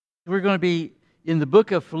We're going to be in the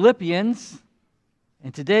book of Philippians,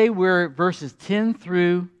 and today we're at verses 10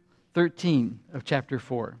 through 13 of chapter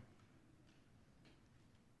 4.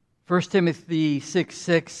 1 Timothy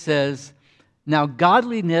 6:6 says, "Now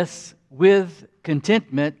godliness with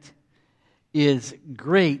contentment is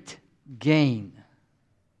great gain."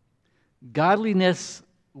 Godliness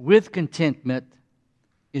with contentment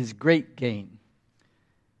is great gain.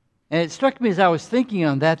 And it struck me as I was thinking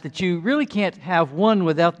on that you really can't have one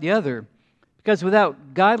without the other. Because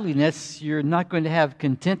without godliness, you're not going to have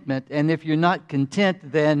contentment. And if you're not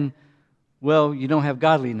content, then, well, you don't have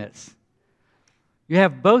godliness. You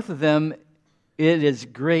have both of them, it is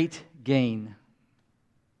great gain.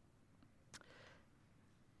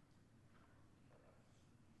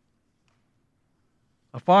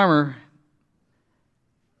 A farmer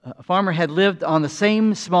had lived on the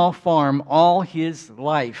same small farm all his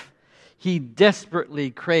life. He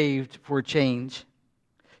desperately craved for change.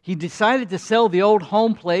 He decided to sell the old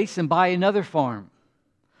home place and buy another farm,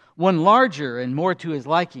 one larger and more to his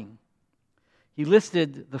liking. He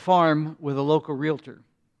listed the farm with a local realtor.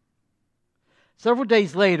 Several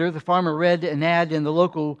days later, the farmer read an ad in the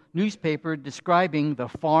local newspaper describing the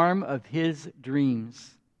farm of his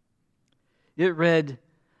dreams. It read,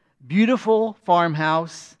 "Beautiful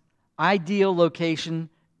farmhouse, ideal location,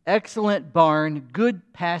 excellent barn, good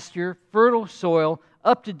pasture, fertile soil,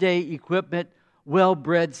 up-to-date equipment,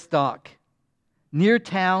 well-bred stock. Near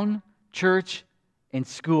town, church, and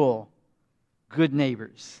school. Good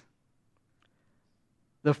neighbors."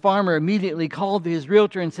 The farmer immediately called his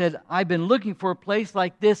realtor and said, "I've been looking for a place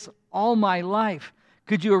like this all my life.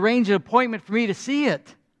 Could you arrange an appointment for me to see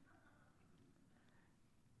it?"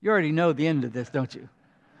 You already know the end of this, don't you?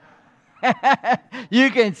 You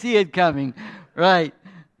can see it coming, right?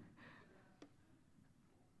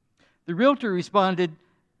 The realtor responded,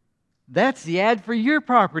 "That's the ad for your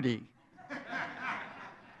property.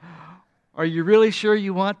 Are you really sure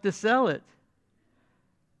you want to sell it?"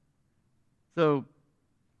 So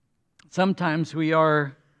sometimes we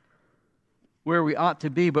are where we ought to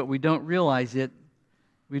be, but we don't realize it.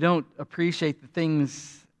 We don't appreciate the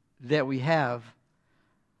things that we have.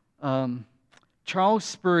 Charles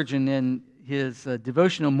Spurgeon, in his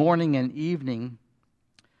devotional Morning and Evening,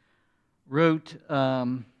 wrote,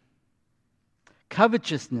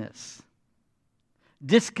 "Covetousness,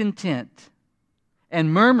 discontent,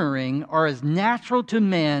 and murmuring are as natural to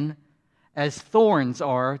men as thorns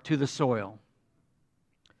are to the soil.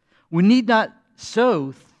 We need not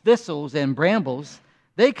sow thistles and brambles.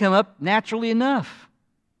 They come up naturally enough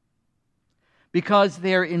because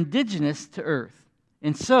they are indigenous to earth.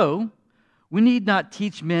 And so, we need not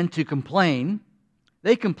teach men to complain.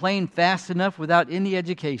 They complain fast enough without any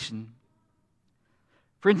education."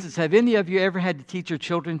 For instance, have any of you ever had to teach your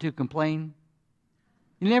children to complain?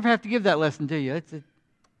 You never have to give that lesson, do you?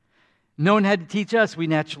 No one had to teach us.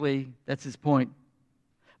 That's his point.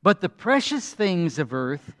 "But the precious things of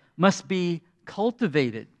earth must be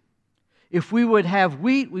cultivated. If we would have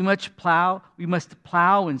wheat, we must plow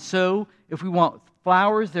and sow. If we want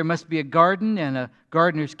flowers, there must be a garden and a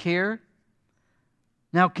gardener's care.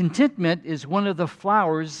 Now, contentment is one of the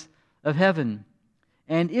flowers of heaven.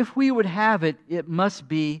 And if we would have it, it must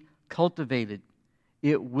be cultivated.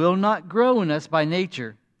 It will not grow in us by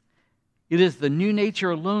nature. It is the new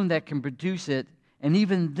nature alone that can produce it. And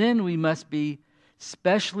even then we must be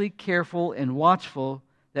specially careful and watchful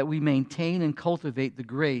that we maintain and cultivate the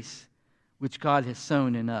grace which God has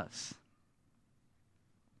sown in us."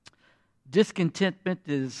 Discontentment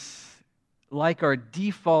is like our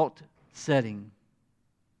default setting.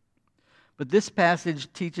 But this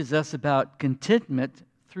passage teaches us about contentment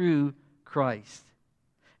through Christ.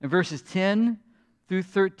 And verses 10 through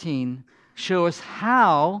 13 show us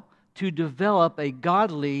how to develop a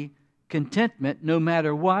godly contentment no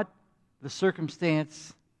matter what the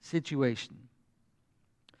circumstance, situation.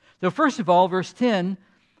 So first of all, verse 10,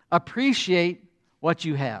 appreciate what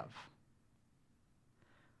you have.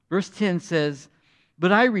 Verse 10 says,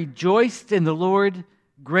 "But I rejoiced in the Lord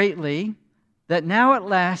greatly, that now at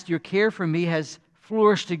last your care for me has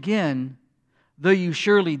flourished again, though you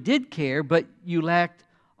surely did care, but you lacked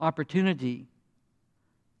opportunity."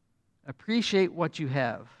 Appreciate what you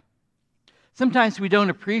have. Sometimes we don't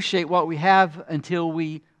appreciate what we have until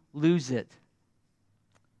we lose it.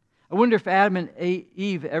 I wonder if Adam and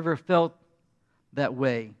Eve ever felt that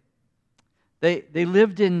way. They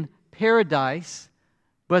lived in paradise,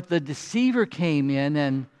 but the deceiver came in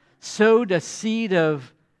and sowed a seed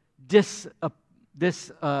of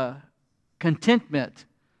contentment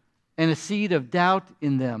and a seed of doubt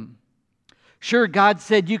in them. Sure, God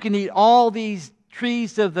said you can eat all these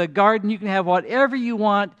trees of the garden, you can have whatever you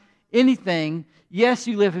want anything. Yes,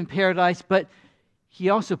 you live in paradise, but he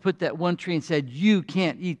also put that one tree and said, you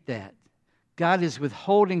can't eat that. God is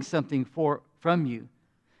withholding something from you.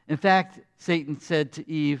 In fact, Satan said to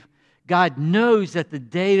Eve, God knows that the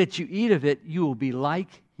day that you eat of it, you will be like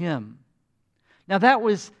him. Now that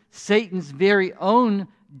was Satan's very own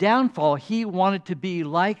downfall. He wanted to be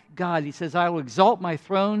like God. He says, I will exalt my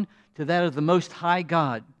throne to that of the Most High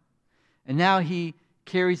God. And now he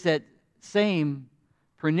carries that same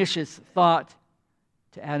pernicious thought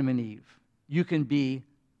to Adam and Eve. You can be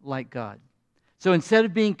like God. So instead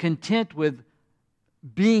of being content with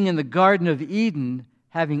being in the Garden of Eden,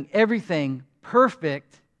 having everything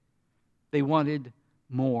perfect, they wanted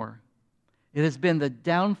more. It has been the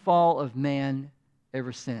downfall of man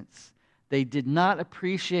ever since. They did not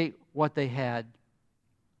appreciate what they had.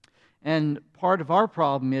 And part of our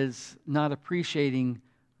problem is not appreciating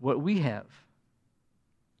what we have.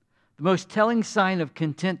 The most telling sign of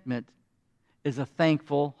contentment is a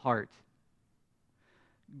thankful heart.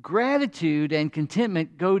 Gratitude and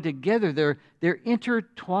contentment go together. They're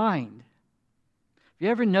intertwined. Have you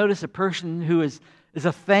ever noticed a person who is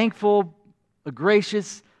a thankful, a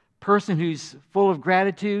gracious person who's full of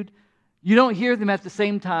gratitude? You don't hear them at the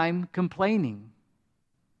same time complaining.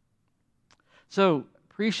 So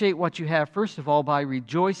appreciate what you have, first of all, by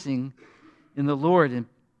rejoicing in the Lord. And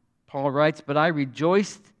Paul writes, but I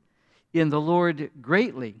rejoiced in the Lord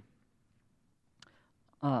greatly.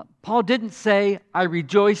 Paul didn't say, I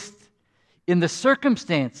rejoiced in the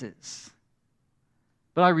circumstances,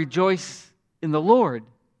 but I rejoice in the Lord.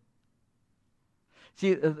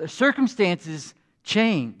 See, the circumstances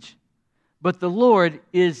change, but the Lord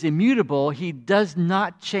is immutable. He does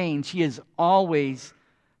not change. He is always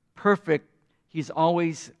perfect. He's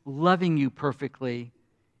always loving you perfectly.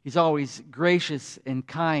 He's always gracious and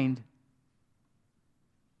kind.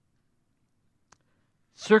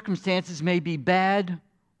 Circumstances may be bad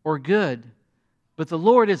or good, but the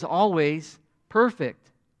Lord is always perfect.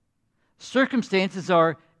 Circumstances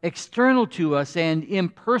are external to us and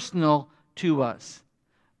impersonal to us,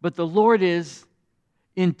 but the Lord is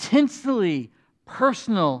intensely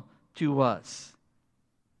personal to us.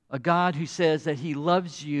 A God who says that He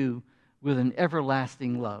loves you with an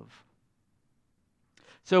everlasting love.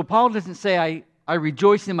 So Paul doesn't say, I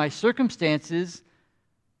rejoice in my circumstances,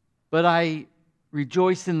 but I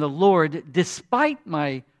rejoice in the Lord despite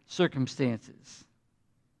my circumstances.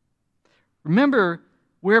 Remember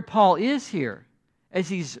where Paul is here. As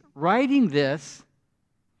he's writing this,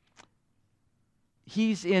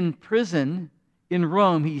 he's in prison in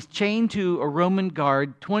Rome. He's chained to a Roman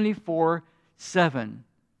guard 24/7.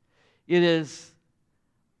 It is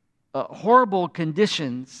horrible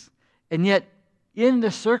conditions, and yet in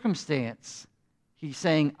the circumstance, he's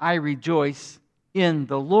saying, I rejoice in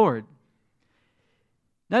the Lord.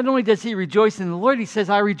 Not only does he rejoice in the Lord, he says,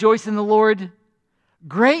 I rejoice in the Lord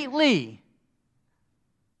greatly.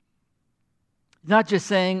 Not just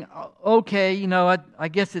saying, okay, I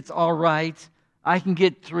guess it's all right. I can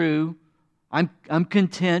get through. I'm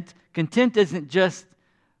content. Content isn't just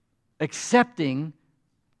accepting.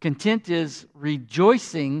 Content is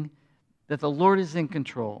rejoicing that the Lord is in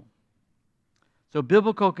control. So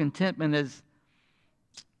biblical contentment is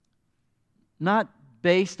not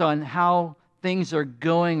based on how things are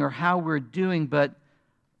going or how we're doing, but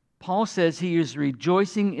Paul says he is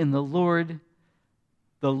rejoicing in the Lord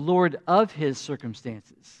of his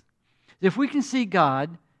circumstances. If we can see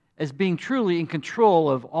God as being truly in control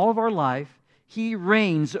of all of our life, He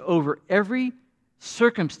reigns over every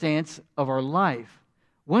circumstance of our life.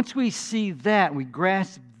 Once we see that, we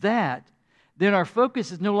grasp that, then our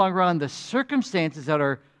focus is no longer on the circumstances that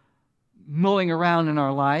are mulling around in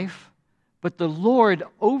our life, but the Lord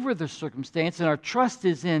over the circumstance, and our trust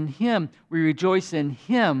is in Him. We rejoice in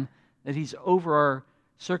Him that He's over our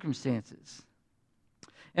circumstances.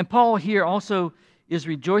 And Paul here also is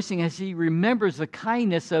rejoicing as he remembers the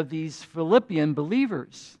kindness of these Philippian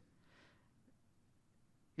believers.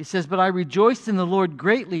 He says, but I rejoiced in the Lord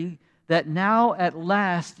greatly that now at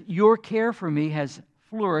last your care for me has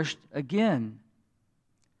flourished again.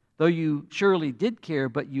 Though you surely did care,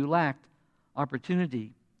 but you lacked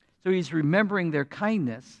opportunity. So he's remembering their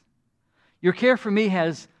kindness. Your care for me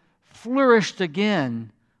has flourished again.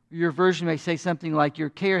 Your version may say something like, your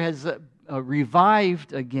care has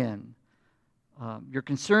revived again. Your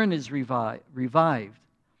concern is revived.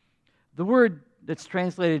 The word that's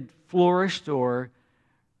translated flourished or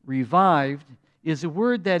revived is a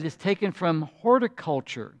word that is taken from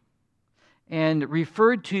horticulture and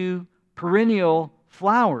referred to perennial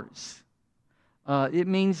flowers. It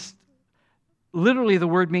means, literally the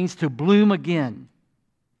word means to bloom again.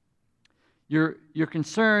 Your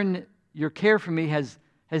concern, your care for me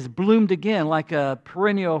has bloomed again like a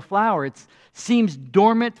perennial flower. It seems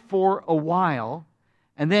dormant for a while,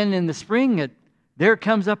 and then in the spring, there it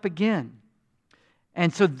comes up again.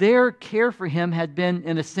 And so their care for him had been,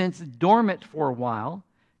 in a sense, dormant for a while.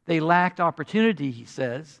 They lacked opportunity, he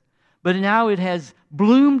says. But now it has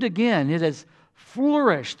bloomed again. It has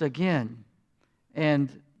flourished again. And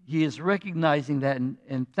he is recognizing that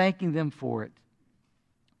and thanking them for it.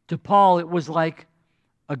 To Paul, it was like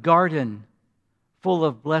a garden full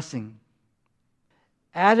of blessing.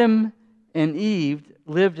 Adam and Eve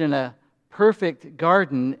lived in a perfect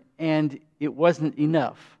garden, and it wasn't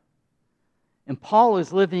enough. And Paul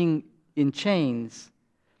is living in chains,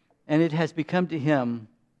 and it has become to him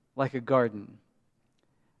like a garden.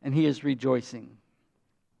 And he is rejoicing.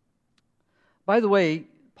 By the way,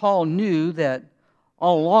 Paul knew that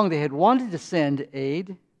all along they had wanted to send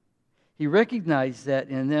aid. He recognized that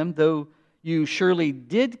in them, though you surely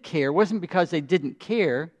did care. It wasn't because they didn't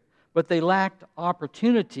care, but they lacked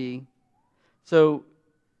opportunity. So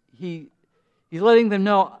he's letting them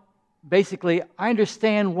know, basically, I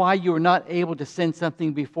understand why you were not able to send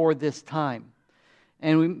something before this time.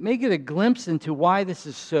 And we may get a glimpse into why this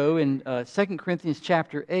is so in 2 Corinthians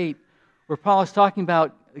chapter 8, where Paul is talking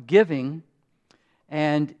about giving.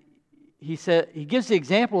 And he gives the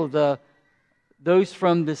example of those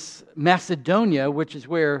from this Macedonia, which is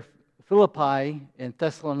where Philippi and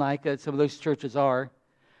Thessalonica, some of those churches are,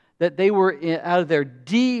 that they were out of their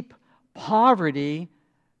deep poverty,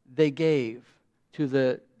 they gave to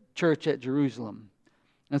the church at Jerusalem.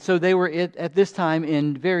 And so they were at this time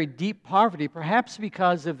in very deep poverty, perhaps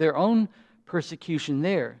because of their own persecution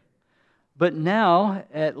there. But now,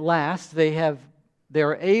 at last, they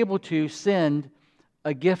are able to send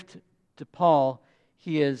a gift to Paul.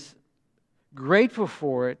 He is grateful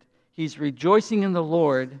for it. He's rejoicing in the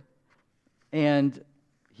Lord, and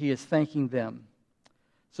he is thanking them.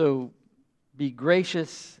 So be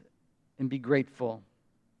gracious and be grateful.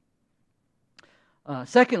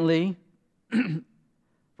 Secondly,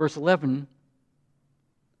 verse 11,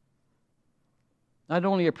 not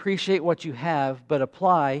only appreciate what you have, but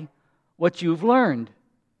apply what you've learned.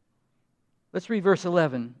 Let's read verse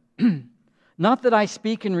 11. Not that I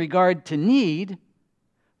speak in regard to need,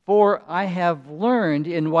 for I have learned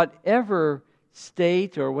in whatever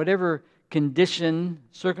state or whatever condition,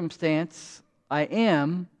 circumstance I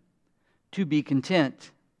am, to be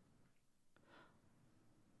content.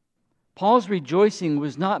 Paul's rejoicing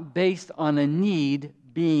was not based on a need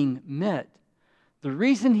being met. The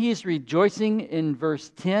reason he is rejoicing in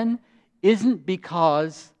verse 10 isn't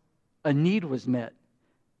because a need was met.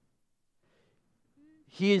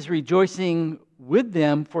 He is rejoicing with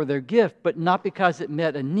them for their gift, but not because it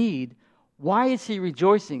met a need. Why is he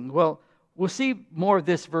rejoicing? Well, we'll see more of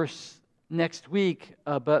this verse next week,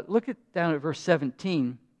 but look down at verse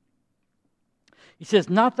 17. He says,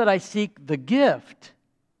 not that I seek the gift,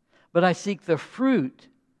 but I seek the fruit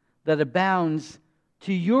that abounds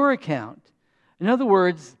to your account. In other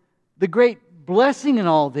words, the great blessing in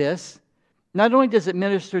all this, not only does it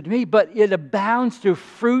minister to me, but it abounds to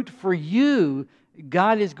fruit for you.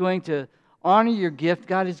 God is going to honor your gift.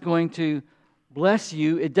 God is going to bless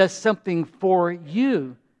you. It does something for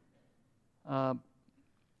you.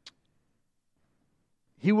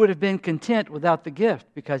 He would have been content without the gift,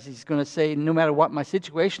 because he's going to say, no matter what my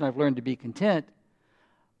situation, I've learned to be content.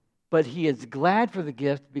 But he is glad for the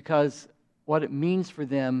gift because what it means for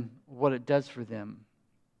them, what it does for them.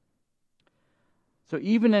 So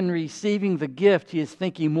even in receiving the gift, he is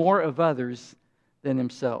thinking more of others than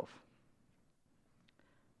himself.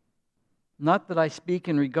 Not that I speak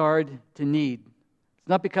in regard to need. It's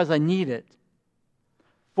not because I need it.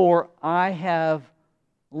 For I have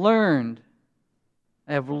learned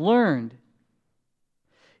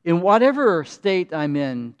in whatever state I'm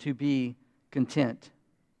in to be content.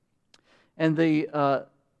 And the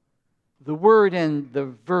word and the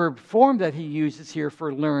verb form that he uses here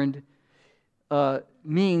for learned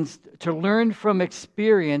means to learn from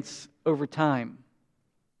experience over time.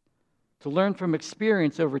 To learn from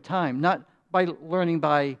experience over time. Not by learning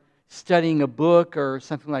by studying a book or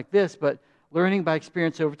something like this, but learning by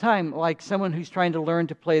experience over time, like someone who's trying to learn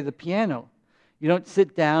to play the piano. You don't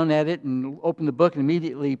sit down at it and open the book and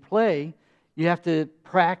immediately play. You have to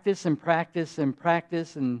practice and practice and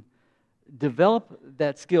practice and develop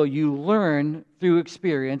that skill. You learn through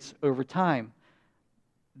experience over time.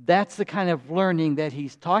 That's the kind of learning that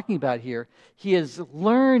he's talking about here. He has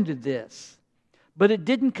learned this, but it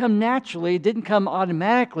didn't come naturally. It didn't come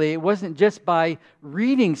automatically. It wasn't just by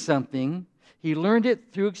reading something. He learned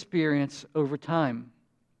it through experience over time.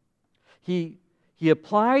 He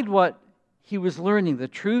applied what he was learning, the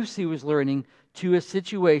truths he was learning, to a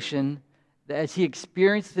situation as he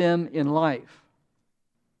experienced them in life.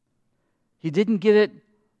 He didn't get it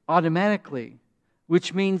automatically,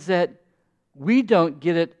 which means that we don't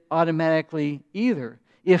get it automatically either.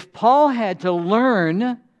 If Paul had to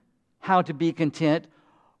learn how to be content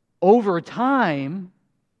over time,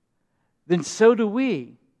 then so do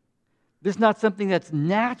we. This is not something that's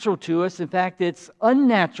natural to us. In fact, it's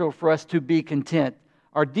unnatural for us to be content.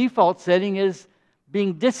 Our default setting is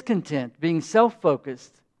being discontent, being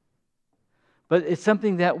self-focused. But it's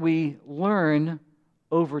something that we learn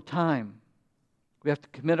over time. We have to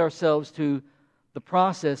commit ourselves to the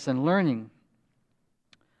process and learning.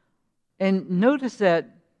 And notice that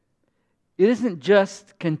it isn't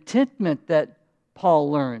just contentment that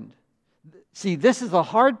Paul learned. See, this is the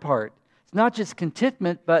hard part. It's not just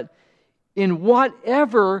contentment, but in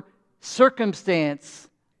whatever circumstance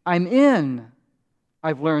I'm in,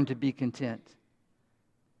 I've learned to be content.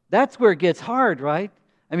 That's where it gets hard, right?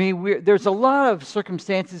 I mean, there's a lot of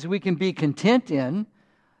circumstances we can be content in.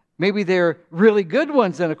 Maybe they're really good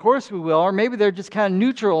ones, and of course we will, or maybe they're just kind of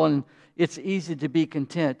neutral and it's easy to be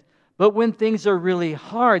content. But when things are really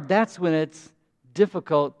hard, that's when it's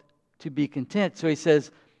difficult to be content. So he says,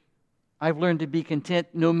 I've learned to be content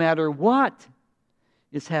no matter what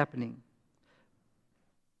is happening.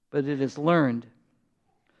 But it is learned.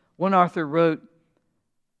 One author wrote,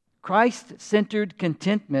 Christ-centered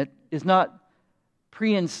contentment is not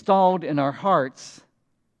pre-installed in our hearts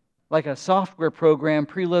like a software program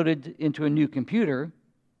preloaded into a new computer.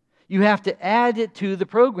 You have to add it to the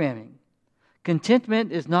programming.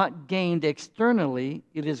 Contentment is not gained externally,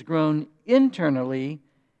 it is grown internally,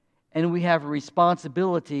 and we have a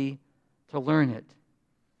responsibility to learn it.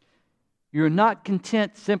 You're not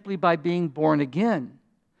content simply by being born again.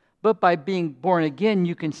 But by being born again,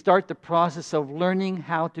 you can start the process of learning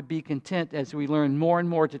how to be content as we learn more and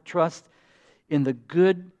more to trust in the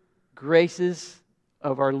good graces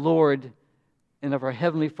of our Lord and of our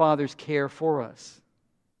Heavenly Father's care for us.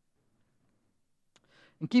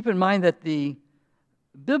 And keep in mind that the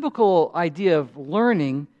biblical idea of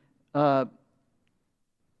learning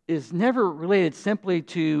is never related simply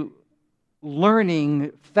to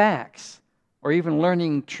learning facts or even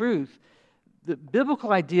learning truth. The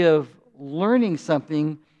biblical idea of learning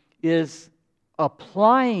something is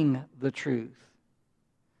applying the truth.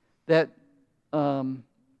 That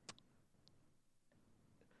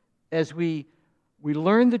as we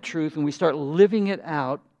learn the truth and we start living it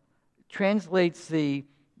out, translates the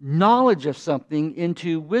knowledge of something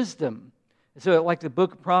into wisdom. So like the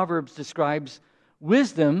book of Proverbs describes,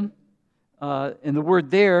 wisdom, and the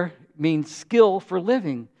word there means skill for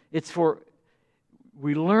living.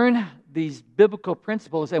 We learn these biblical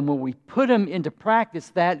principles, and when we put them into practice,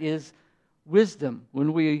 that is wisdom.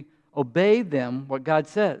 When we obey them, what God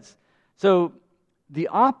says. So the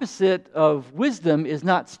opposite of wisdom is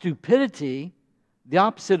not stupidity. The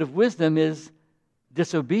opposite of wisdom is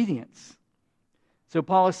disobedience. So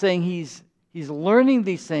Paul is saying he's learning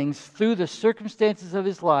these things through the circumstances of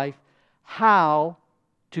his life, how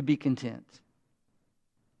to be content.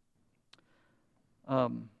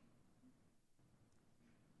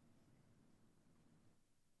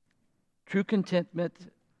 True contentment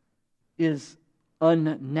is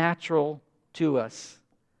unnatural to us.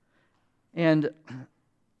 And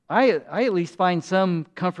I at least find some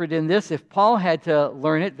comfort in this. If Paul had to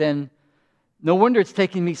learn it, then no wonder it's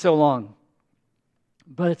taking me so long.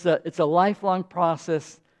 But it's a lifelong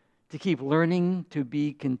process to keep learning to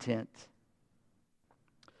be content.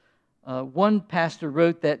 One pastor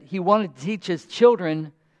wrote that he wanted to teach his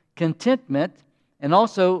children contentment and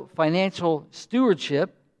also financial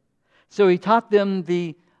stewardship. So he taught them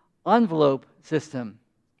the envelope system.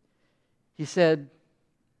 He said,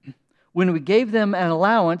 when we gave them an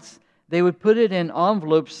allowance, they would put it in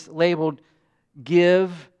envelopes labeled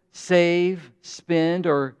give, save, spend,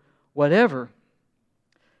 or whatever.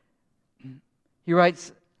 He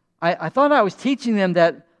writes, I thought I was teaching them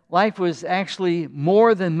that life was actually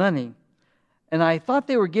more than money. And I thought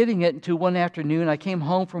they were getting it until one afternoon I came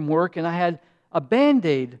home from work and I had a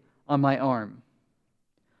Band-Aid on my arm.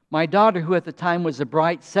 My daughter, who at the time was a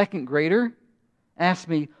bright second grader, asked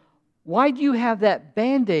me, "Why do you have that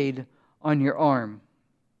Band-Aid on your arm?"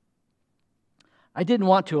 I didn't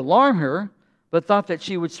want to alarm her, but thought that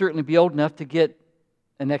she would certainly be old enough to get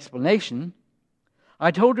an explanation.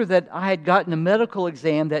 I told her that I had gotten a medical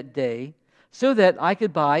exam that day so that I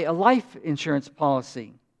could buy a life insurance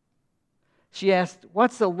policy. She asked,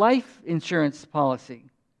 "What's a life insurance policy?"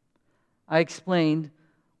 I explained,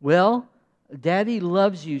 "Well, Daddy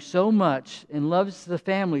loves you so much and loves the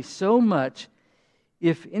family so much,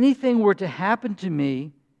 If anything were to happen to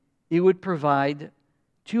me, it would provide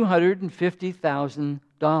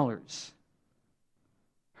 $250,000.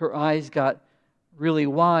 Her eyes got really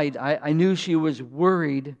wide. I knew she was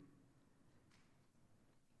worried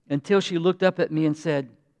until she looked up at me and said,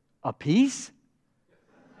 "A piece?"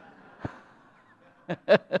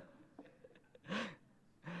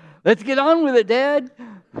 Let's get on with it, Dad.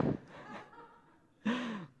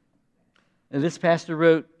 And this pastor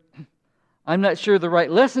wrote, "I'm not sure the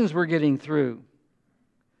right lessons we're getting through.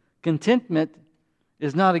 Contentment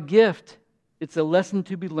is not a gift. It's a lesson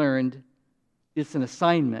to be learned. It's an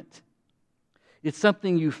assignment. It's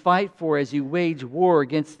something you fight for as you wage war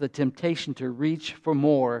against the temptation to reach for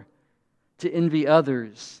more, to envy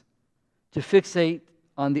others, to fixate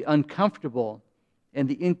on the uncomfortable and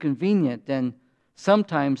the inconvenient and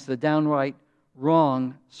sometimes the downright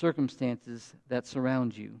wrong circumstances that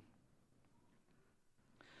surround you."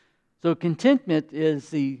 So contentment is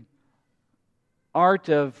the art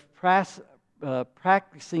of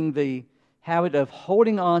practicing the habit of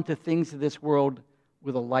holding on to things of this world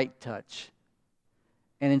with a light touch,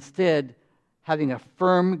 and instead having a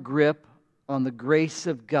firm grip on the grace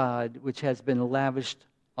of God which has been lavished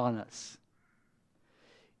on us.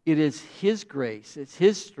 It is His grace, it's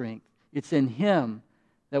His strength, it's in Him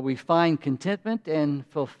that we find contentment and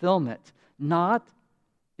fulfillment, not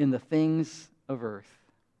in the things of earth.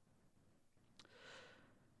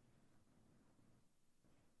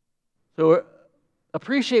 So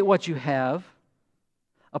appreciate what you have,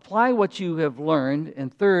 apply what you have learned,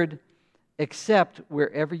 and third, accept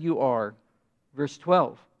wherever you are. Verse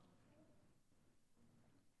 12.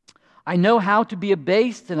 I know how to be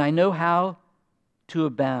abased, and I know how to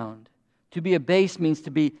abound. To be abased means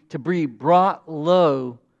to be brought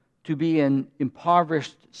low, to be in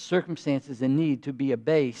impoverished circumstances and need, to be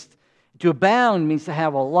abased. To abound means to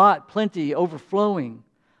have a lot, plenty, overflowing.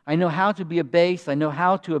 I know how to be abased, I know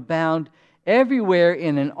how to abound everywhere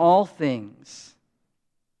and in all things.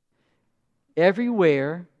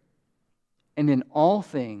 Everywhere and in all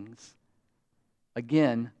things,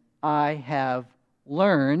 again, I have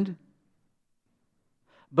learned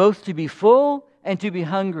both to be full and to be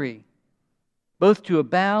hungry, both to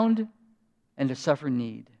abound and to suffer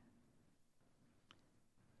need.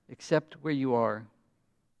 Except where you are.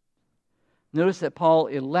 Notice that Paul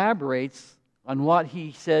elaborates on what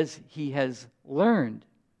he says he has learned.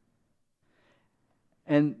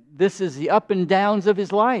 And this is the up and downs of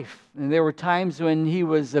his life. And there were times when he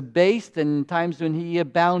was abased and times when he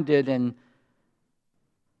abounded, and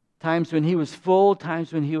times when he was full,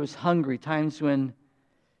 times when he was hungry, times when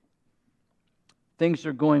things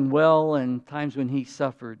are going well and times when he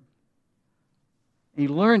suffered. He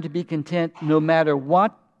learned to be content no matter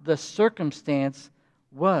what the circumstance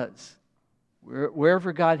was,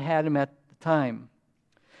 wherever God had him at the time.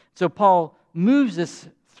 So Paul moves us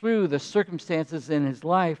through the circumstances in his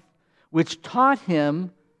life which taught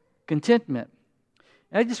him contentment.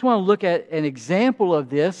 And I just want to look at an example of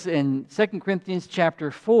this in 2 Corinthians chapter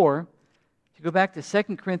 4. If you go back to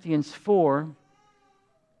 2 Corinthians 4,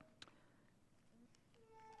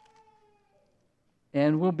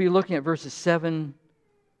 and we'll be looking at verses 7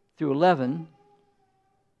 through 11.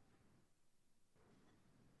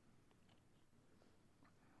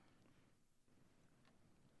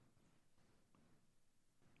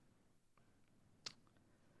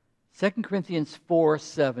 Second Corinthians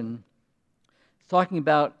 4:7, it's talking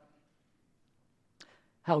about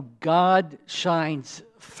how God shines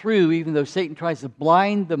through, even though Satan tries to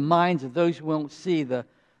blind the minds of those who won't see. The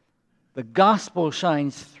gospel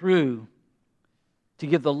shines through to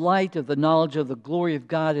give the light of the knowledge of the glory of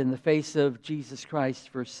God in the face of Jesus Christ,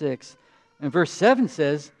 verse 6. And verse 7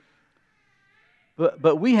 says,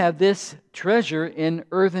 But we have this treasure in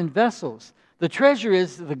earthen vessels. The treasure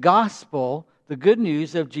is the gospel, the good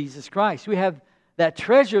news of Jesus Christ. We have that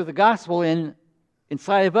treasure of the gospel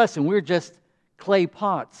inside of us, and we're just clay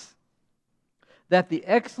pots. That the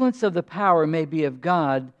excellence of the power may be of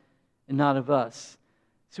God and not of us.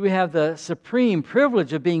 So we have the supreme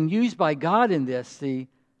privilege of being used by God in this, the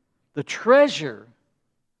treasure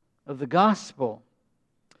of the gospel.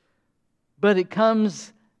 But it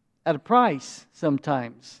comes at a price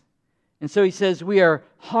sometimes. And so he says, we are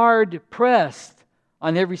hard pressed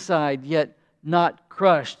on every side, yet not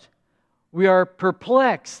crushed. We are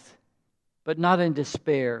perplexed, but not in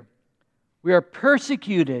despair. We are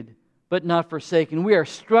persecuted, but not forsaken. We are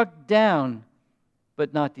struck down,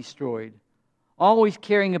 but not destroyed. Always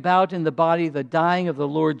carrying about in the body the dying of the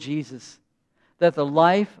Lord Jesus, that the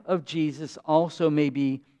life of Jesus also may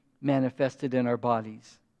be manifested in our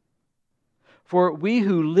bodies. For we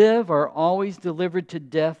who live are always delivered to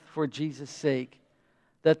death for Jesus' sake,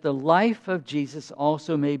 that the life of Jesus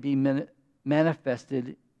also may be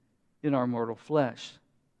manifested in our mortal flesh.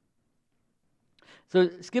 So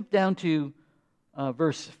skip down to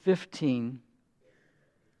verse 15.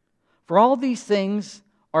 For all these things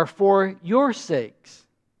are for your sakes,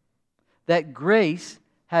 that grace,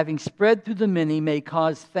 having spread through the many, may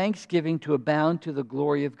cause thanksgiving to abound to the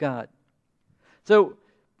glory of God. So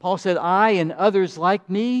Paul said, I and others like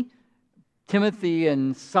me, Timothy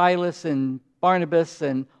and Silas and Barnabas,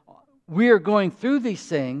 and we are going through these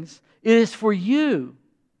things. It is for you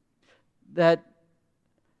that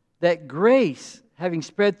grace, having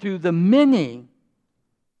spread through the many,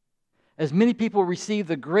 as many people receive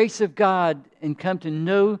the grace of God and come to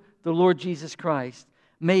know the Lord Jesus Christ,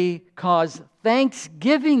 may cause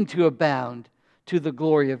thanksgiving to abound to the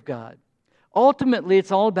glory of God. Ultimately,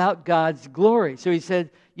 it's all about God's glory. So he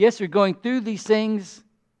said, yes, we're going through these things.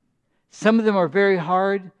 Some of them are very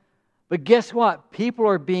hard. But guess what? People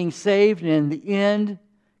are being saved, and in the end,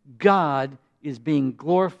 God is being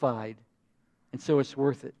glorified. And so it's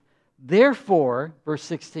worth it. Therefore, verse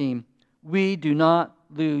 16, we do not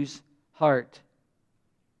lose heart.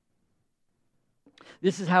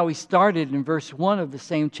 This is how we started in verse 1 of the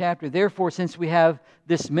same chapter. Therefore, since we have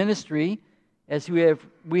this ministry, as we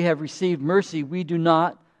have received mercy, we do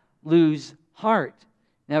not lose heart.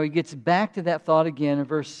 Now he gets back to that thought again in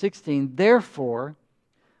verse 16. Therefore,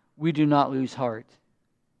 we do not lose heart.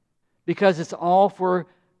 Because it's all for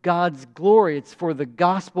God's glory. It's for the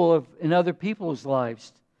gospel in other people's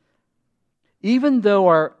lives. Even though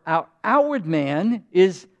our outward man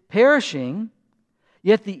is perishing,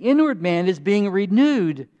 yet the inward man is being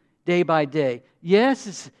renewed day by day.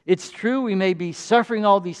 Yes, it's true we may be suffering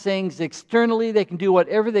all these things externally. They can do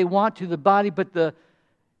whatever they want to the body, but the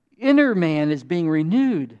inner man is being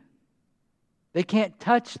renewed. They can't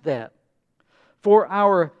touch that. For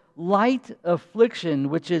our light affliction,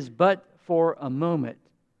 which is but for a moment,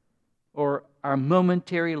 or our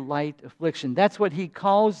momentary light affliction. That's what he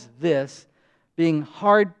calls this, being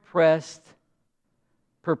hard-pressed,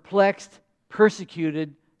 perplexed,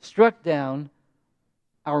 persecuted, struck down,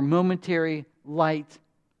 our momentary light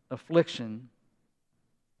affliction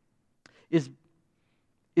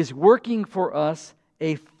is working for us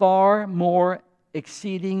a far more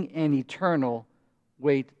exceeding and eternal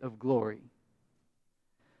weight of glory.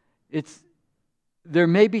 There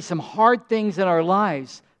may be some hard things in our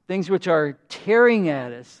lives, things which are tearing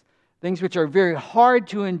at us, things which are very hard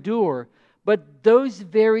to endure, but those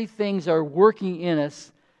very things are working in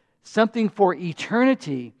us something for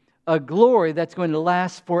eternity, a glory that's going to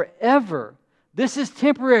last forever. This is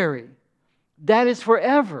temporary. That is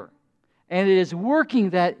forever. And it is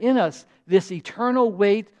working that in us, this eternal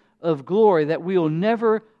weight of glory that we will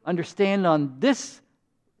never understand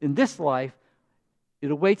in this life.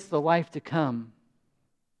 It awaits the life to come.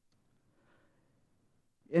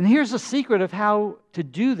 And here's a secret of how to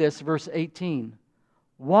do this, verse 18.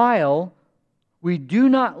 While we do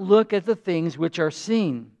not look at the things which are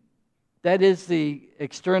seen. That is the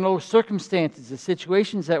external circumstances, the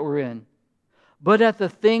situations that we're in. But at the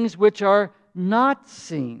things which are not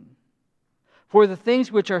seen. For the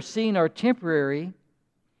things which are seen are temporary,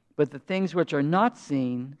 but the things which are not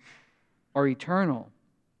seen are eternal.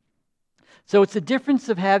 So it's a difference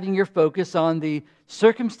of having your focus on the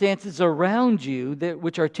circumstances around you,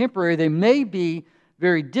 which are temporary. They may be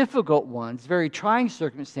very difficult ones, very trying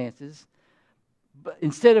circumstances. But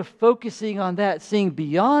instead of focusing on that, seeing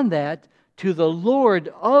beyond that to the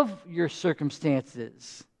Lord of your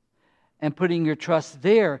circumstances and putting your trust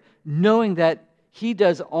there, knowing that He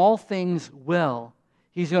does all things well.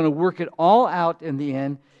 He's going to work it all out in the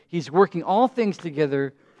end. He's working all things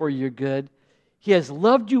together for your good. He has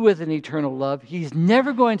loved you with an eternal love. He's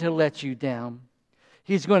never going to let you down.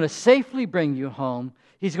 He's going to safely bring you home.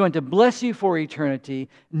 He's going to bless you for eternity.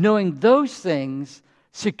 Knowing those things,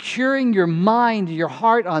 securing your mind, your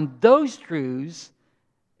heart on those truths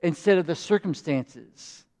instead of the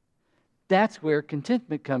circumstances. That's where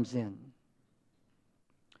contentment comes in.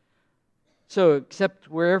 So, except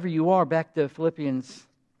wherever you are, back to Philippians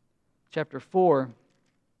chapter 4.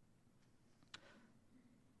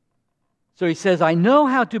 So he says, I know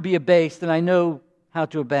how to be abased and I know how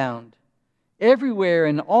to abound. Everywhere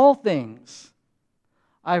in all things,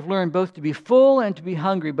 I've learned both to be full and to be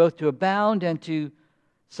hungry, both to abound and to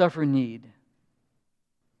suffer need.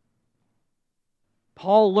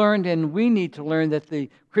 Paul learned, and we need to learn, that the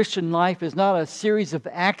Christian life is not a series of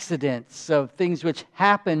accidents, of things which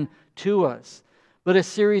happen to us, but a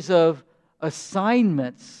series of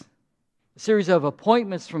assignments, a series of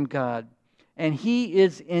appointments from God. And He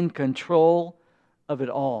is in control of it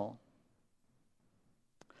all.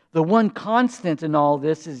 The one constant in all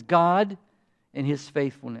this is God and His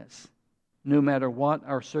faithfulness, no matter what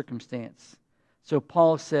our circumstance. So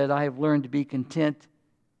Paul said, I have learned to be content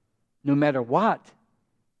no matter what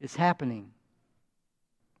is happening.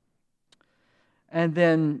 And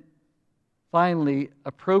then finally,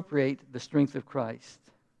 appropriate the strength of Christ.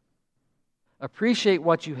 Appreciate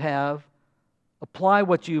what you have, apply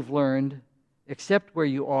what you've learned, accept where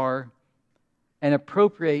you are, and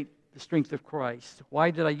appropriate the strength of Christ.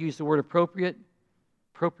 Why did I use the word appropriate?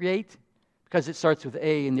 Appropriate? Because it starts with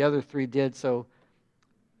A and the other three did, so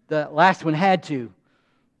the last one had to.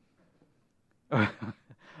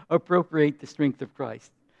 Appropriate the strength of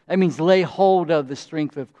Christ. That means lay hold of the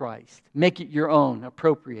strength of Christ. Make it your own.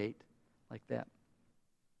 Appropriate. Like that.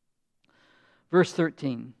 Verse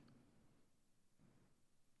 13.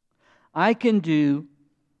 I can do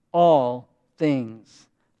all things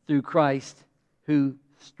through Christ who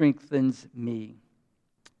strengthens me.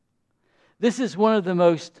 This is one of the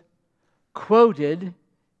most quoted,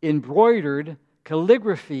 embroidered,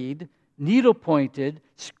 calligraphied, needle-pointed,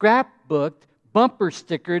 scrapbooked,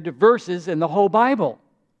 bumper-stickered verses in the whole Bible.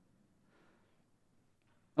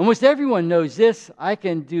 Almost everyone knows this. I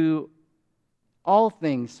can do all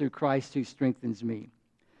things through Christ who strengthens me.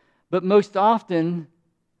 But most often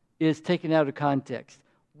is taken out of context.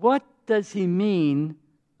 What does he mean,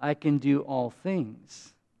 I can do all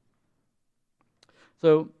things?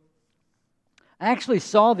 So, I actually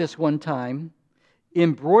saw this one time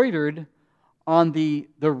embroidered on the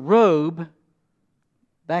robe,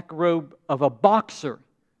 back robe of a boxer.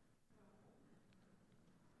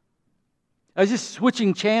 I was just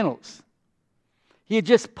switching channels. He had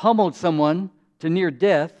just pummeled someone to near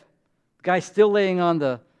death. The guy's still laying on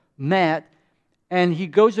the mat, and he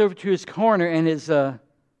goes over to his corner, and his,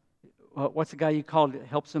 what's the guy you called that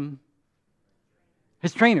helps him?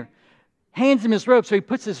 His trainer. Hands him his robe, so he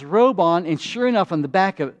puts this robe on, and sure enough, on the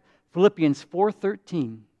back of Philippians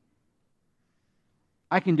 4:13,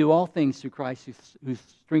 I can do all things through Christ who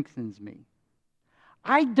strengthens me.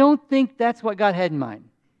 I don't think that's what God had in mind.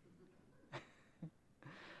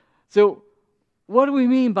 So, what do we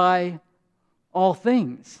mean by all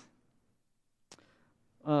things?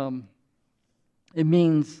 It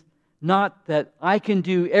means not that I can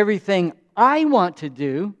do everything I want to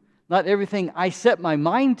do, not everything I set my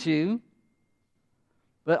mind to,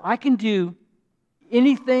 but I can do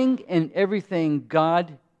anything and everything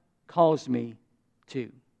God calls me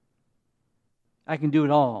to. I can do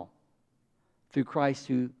it all through Christ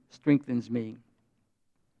who strengthens me.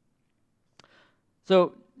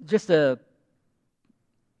 So, just a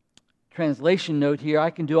translation note here. I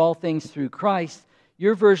can do all things through Christ.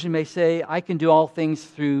 Your version may say, I can do all things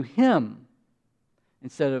through Him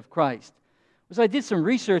instead of Christ. So I did some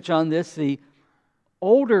research on this. The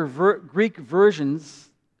older Greek versions,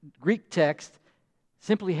 Greek text,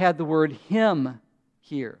 simply had the word Him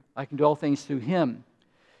here. I can do all things through Him.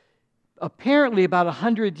 Apparently, about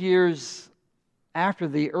 100 years after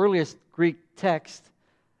the earliest Greek text,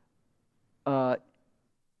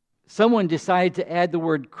 someone decided to add the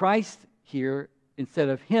word Christ here instead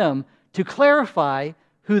of Him to clarify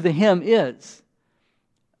who the Him is.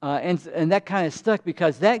 And that kind of stuck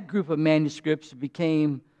because that group of manuscripts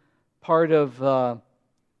became part of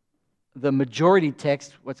the majority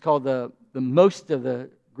text, what's called the most of the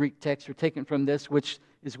Greek texts are taken from this, which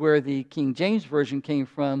is where the King James Version came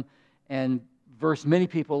from, and verse many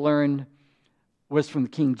people learned was from the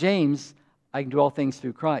King James, I can do all things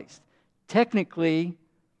through Christ. Technically,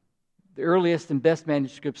 the earliest and best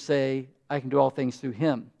manuscripts say, I can do all things through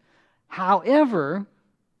Him. However,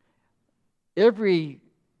 every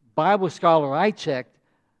Bible scholar I checked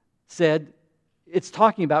said it's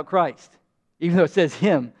talking about Christ, even though it says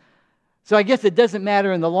Him. So I guess it doesn't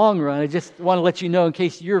matter in the long run. I just want to let you know in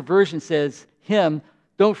case your version says Him,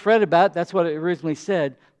 don't fret about it. That's what it originally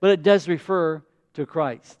said. But it does refer to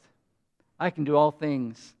Christ. I can do all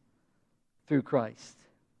things through Christ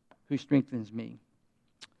who strengthens me.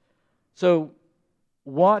 So,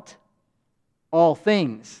 what all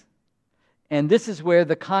things? And this is where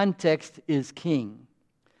the context is king.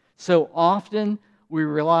 So often we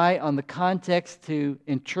rely on the context to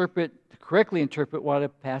correctly interpret what a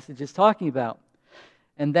passage is talking about.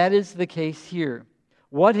 And that is the case here.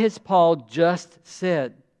 What has Paul just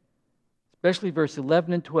said? Especially verse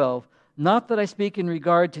 11 and 12. Not that I speak in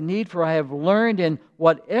regard to need, for I have learned in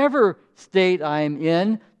whatever state I am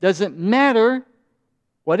in, doesn't matter,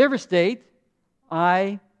 whatever state,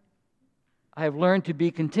 I have learned to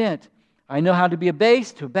be content. I know how to be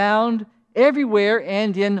abased, to abound, everywhere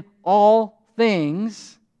and in all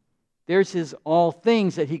things. There's his all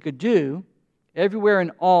things that he could do. Everywhere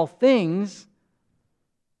in all things,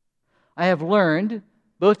 I have learned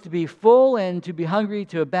both to be full and to be hungry,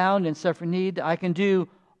 to abound and suffer need. I can do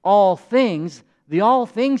all things. The all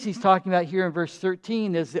things he's talking about here in verse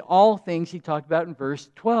 13 is the all things he talked about in verse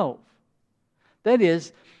 12. That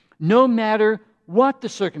is, no matter what the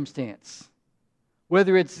circumstance,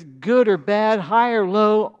 whether it's good or bad, high or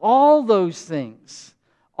low, all those things,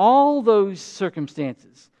 all those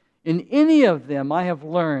circumstances, in any of them I have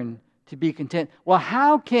learned to be content. Well,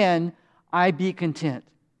 how can I be content?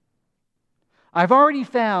 I've already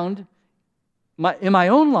found in my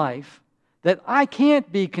own life that I can't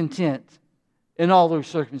be content in all those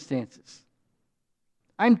circumstances.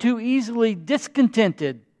 I'm too easily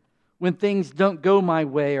discontented when things don't go my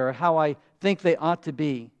way or how I think they ought to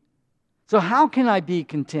be. So how can I be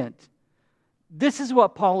content? This is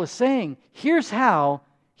what Paul is saying. Here's how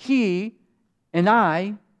he and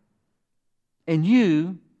I and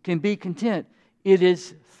you can be content. It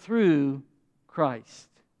is through Christ.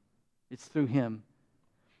 It's through Him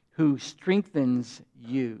who strengthens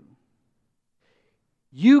you.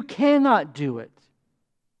 You cannot do it.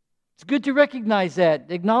 It's good to recognize that,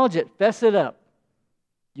 acknowledge it, fess it up.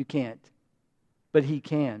 You can't, but He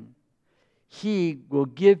can. He will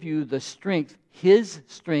give you the strength, His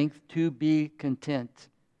strength, to be content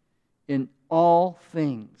in all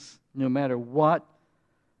things, no matter what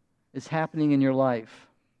is happening in your life.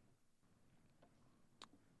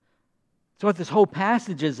 That's what this whole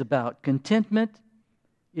passage is about, contentment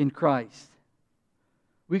in Christ.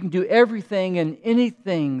 We can do everything and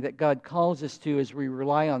anything that God calls us to as we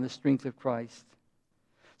rely on the strength of Christ.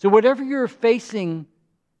 So whatever you're facing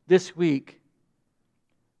this week,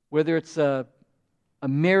 whether it's a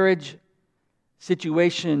marriage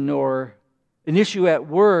situation or an issue at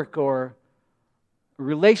work or a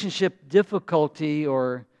relationship difficulty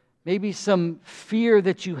or maybe some fear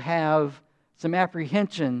that you have, some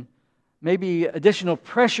apprehension, maybe additional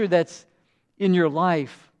pressure that's in your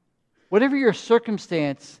life, whatever your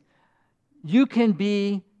circumstance, you can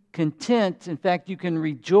be content. In fact, you can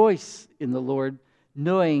rejoice in the Lord,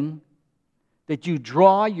 knowing that you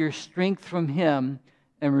draw your strength from Him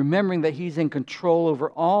and remembering that He's in control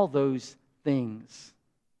over all those things.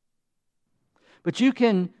 But you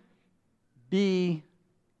can be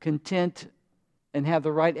content and have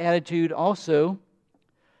the right attitude also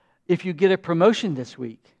if you get a promotion this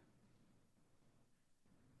week.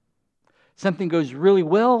 Something goes really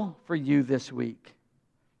well for you this week.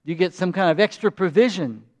 You get some kind of extra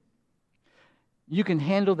provision. You can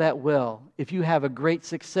handle that well if you have a great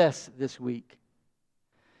success this week.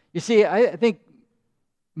 You see, I think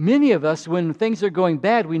many of us, when things are going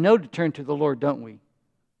bad, we know to turn to the Lord, don't we?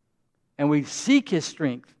 And we seek His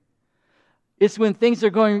strength. It's when things are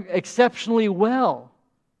going exceptionally well,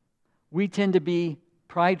 we tend to be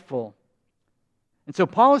prideful. And so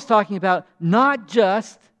Paul is talking about not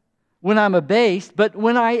just when I'm abased, but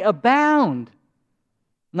when I abound.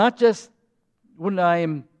 Not just when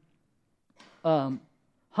I'm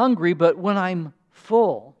hungry, but when I'm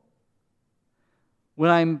full. When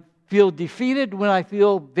I feel defeated, when I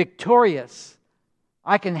feel victorious.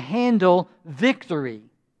 I can handle victory.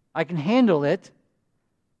 I can handle it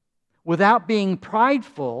without being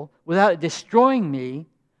prideful, without it destroying me,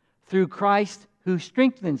 through Christ who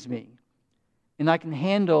strengthens me. And I can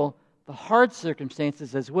handle the hard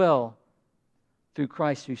circumstances as well through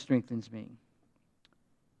Christ who strengthens me.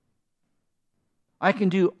 I can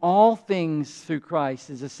do all things through Christ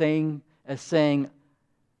as saying,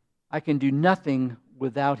 I can do nothing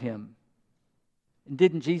without Him. And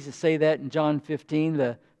didn't Jesus say that in John 15,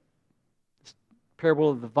 the parable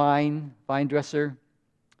of the vine dresser?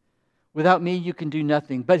 Without me you can do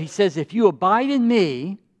nothing. But He says, if you abide in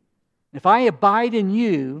me, if I abide in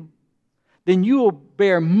you, then you will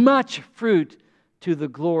bear much fruit to the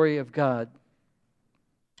glory of God.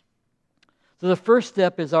 So the first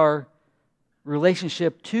step is our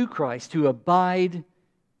relationship to Christ, to abide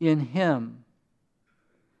in Him,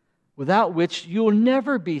 without which you will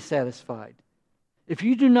never be satisfied. If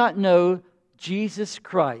you do not know Jesus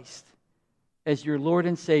Christ as your Lord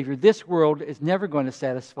and Savior, this world is never going to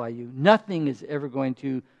satisfy you. Nothing is ever going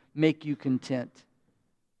to make you content.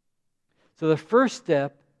 So the first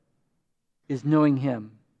step is knowing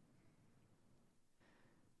Him.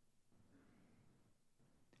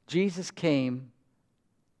 Jesus came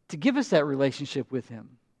to give us that relationship with Him.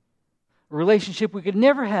 A relationship we could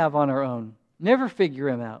never have on our own, never figure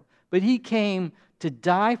Him out. But He came to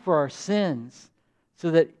die for our sins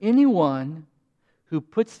so that anyone who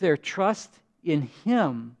puts their trust in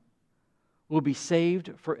Him will be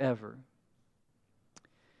saved forever.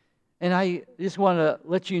 And I just want to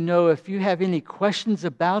let you know, if you have any questions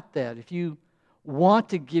about that, if you want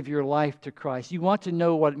to give your life to Christ, you want to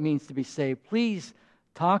know what it means to be saved, please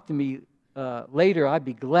talk to me later. I'd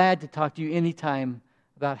be glad to talk to you anytime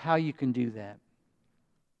about how you can do that.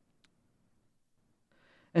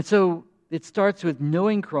 And so it starts with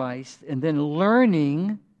knowing Christ and then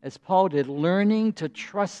learning, as Paul did, learning to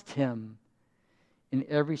trust Him in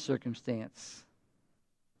every circumstance.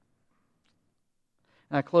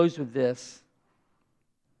 And I close with this.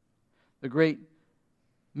 The great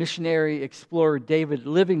missionary explorer David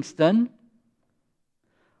Livingstone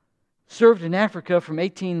served in Africa from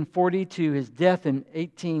 1840 to his death in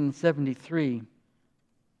 1873.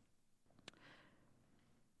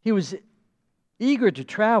 He was eager to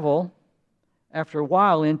travel after a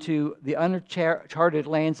while into the uncharted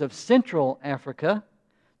lands of Central Africa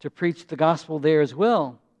to preach the gospel there as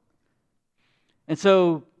well. And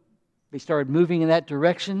so they started moving in that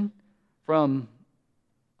direction from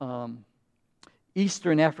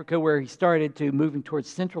Eastern Africa, where he started, to moving towards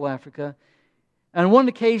Central Africa. And on one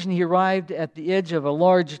occasion, he arrived at the edge of a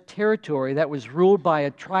large territory that was ruled by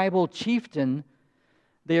a tribal chieftain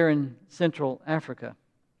there in Central Africa.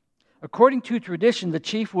 According to tradition, the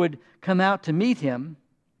chief would come out to meet him,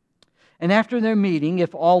 and after their meeting,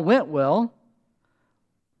 if all went well,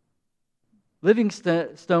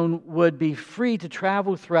 Livingstone would be free to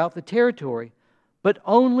travel throughout the territory, but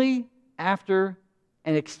only after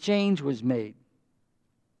an exchange was made.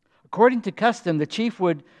 According to custom, the chief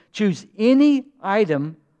would choose any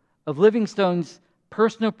item of Livingstone's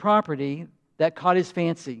personal property that caught his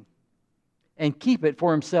fancy and keep it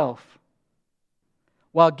for himself,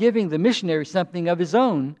 while giving the missionary something of his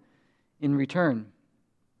own in return.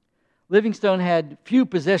 Livingstone had few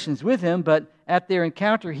possessions with him, but at their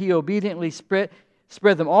encounter, he obediently spread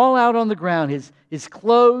them all out on the ground. His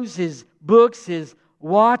clothes, his books, his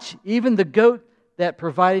watch, even the goat that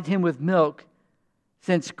provided him with milk,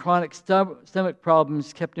 since chronic stomach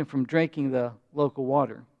problems kept him from drinking the local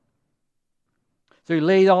water. So he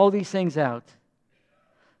laid all these things out.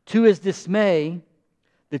 To his dismay,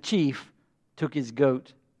 the chief took his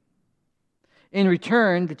goat. In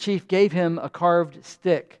return, the chief gave him a carved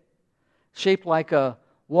stick, shaped like a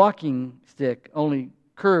walking stick, only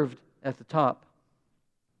curved at the top.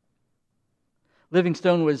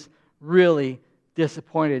 Livingstone was really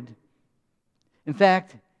disappointed. In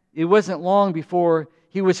fact, it wasn't long before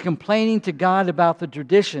he was complaining to God about the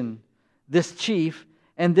tradition, this chief,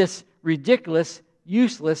 and this ridiculous,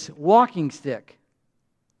 useless walking stick.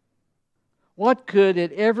 What could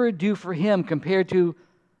it ever do for him compared to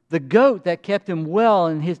the goat that kept him well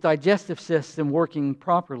and his digestive system working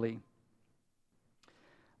properly?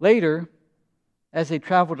 Later, as they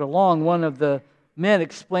traveled along, one of the men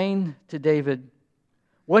explained to David,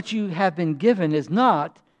 "What you have been given is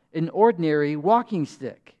not an ordinary walking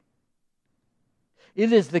stick.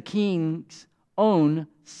 It is the king's own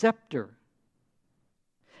scepter.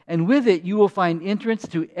 And with it you will find entrance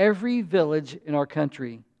to every village in our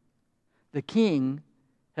country. The king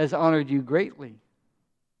has honored you greatly."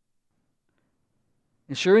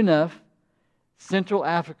 And sure enough, Central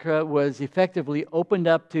Africa was effectively opened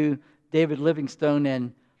up to David Livingstone,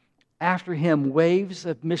 and after him, waves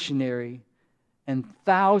of missionary and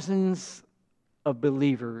thousands of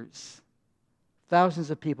believers. Thousands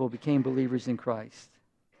of people became believers in Christ.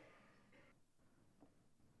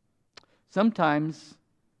 Sometimes,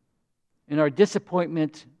 in our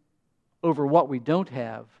disappointment over what we don't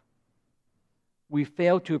have, we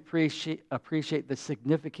fail to appreciate the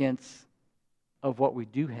significance of what we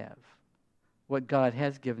do have, what God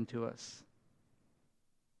has given to us.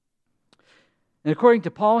 And according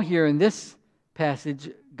to Paul here in this passage,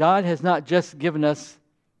 God has not just given us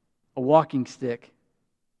a walking stick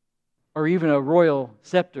or even a royal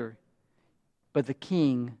scepter, but the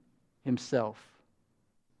King himself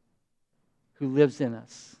who lives in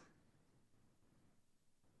us.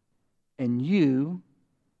 And you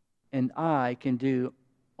and I can do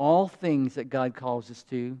all things that God calls us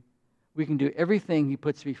to. We can do everything He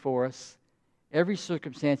puts before us, every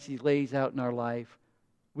circumstance He lays out in our life.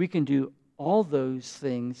 We can do all those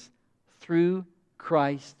things through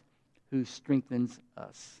Christ who strengthens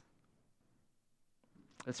us.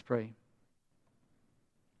 Let's pray.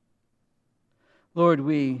 Lord,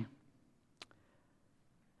 we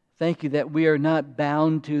thank you that we are not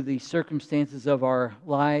bound to the circumstances of our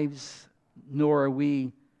lives, nor are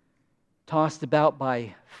we tossed about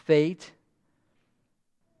by fate,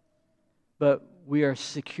 but we are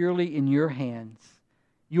securely in your hands.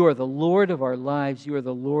 You are the Lord of our lives. You are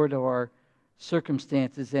the Lord of our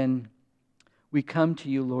circumstances, and we come to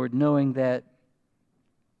you, Lord, knowing that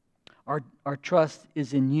our trust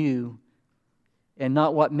is in you and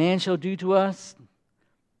not what man shall do to us,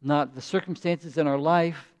 not the circumstances in our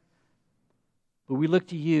life, but we look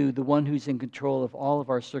to you, the one who's in control of all of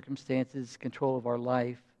our circumstances, control of our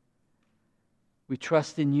life. We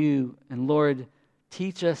trust in you, and Lord,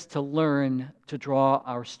 teach us to learn to draw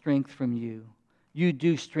our strength from you. You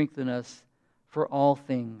do strengthen us for all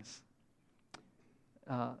things.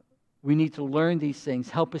 We need to learn these things.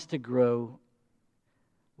 Help us to grow,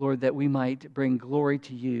 Lord, that we might bring glory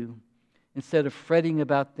to you. Instead of fretting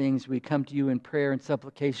about things, we come to you in prayer and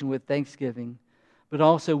supplication with thanksgiving, but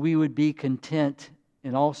also we would be content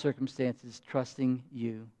in all circumstances, trusting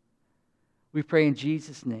you. We pray in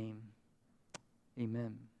Jesus' name.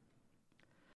 Amen.